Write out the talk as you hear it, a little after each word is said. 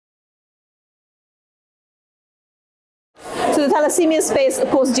So the thalassemia space,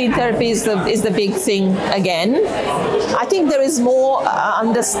 of course, gene therapy is the big thing again. I think there is more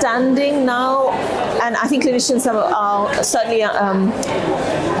understanding now, and I think clinicians are certainly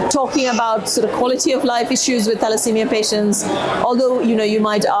talking about sort of quality of life issues with thalassemia patients, although, you know, you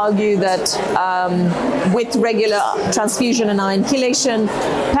might argue that with regular transfusion and iron chelation,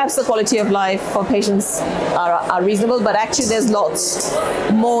 perhaps the quality of life for patients are reasonable, but actually there's lots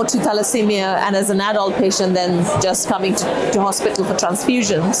more to thalassemia and as an adult patient than just coming to hospital for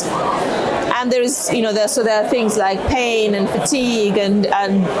transfusions. And there is, you know, there are things like pain and fatigue and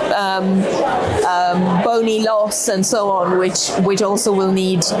bony loss and so on, which also will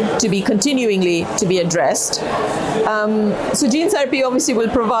need to be continuingly to be addressed. So gene therapy obviously will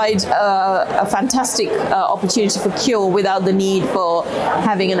provide a fantastic opportunity for cure without the need for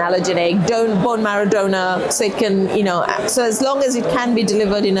having an allogeneic bone marrow donor. So it can, you know, so as long as it can be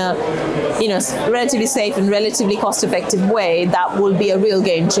delivered in a, you know, relatively safe and relatively cost-effective way, that will be a real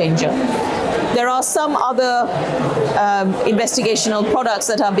game changer. There are some other investigational products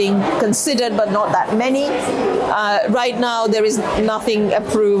that are being considered, but not that many. Right now, there is nothing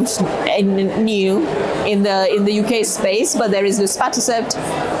approved new in the UK space, but there is luspatercept,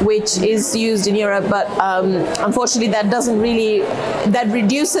 which is used in Europe. But unfortunately, that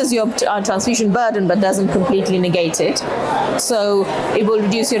reduces your transfusion burden, but doesn't completely negate it. So it will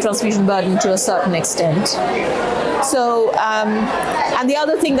reduce your transfusion burden to a certain extent. So, and the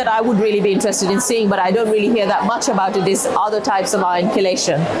other thing that I would really be interested in seeing, but I don't really hear that much about it, is other types of iron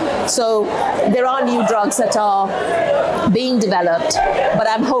chelation. So there are new drugs that are being developed, but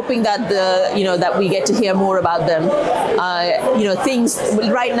I'm hoping that that we get to hear more about them.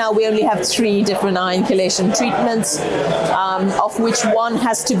 Right now we only have 3 different iron chelation treatments, of which one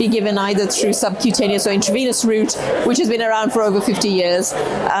has to be given either through subcutaneous or intravenous route, which has been around for over 50 years.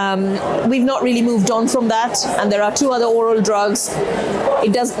 We've not really moved on from that, and there are 2 other oral drugs.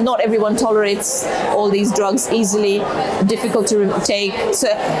 Not everyone tolerates all these drugs easily, difficult to take. So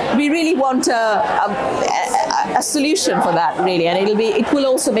we really want a solution for that, really, and it will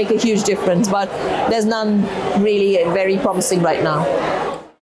also make a huge difference, but there's none really very promising right now.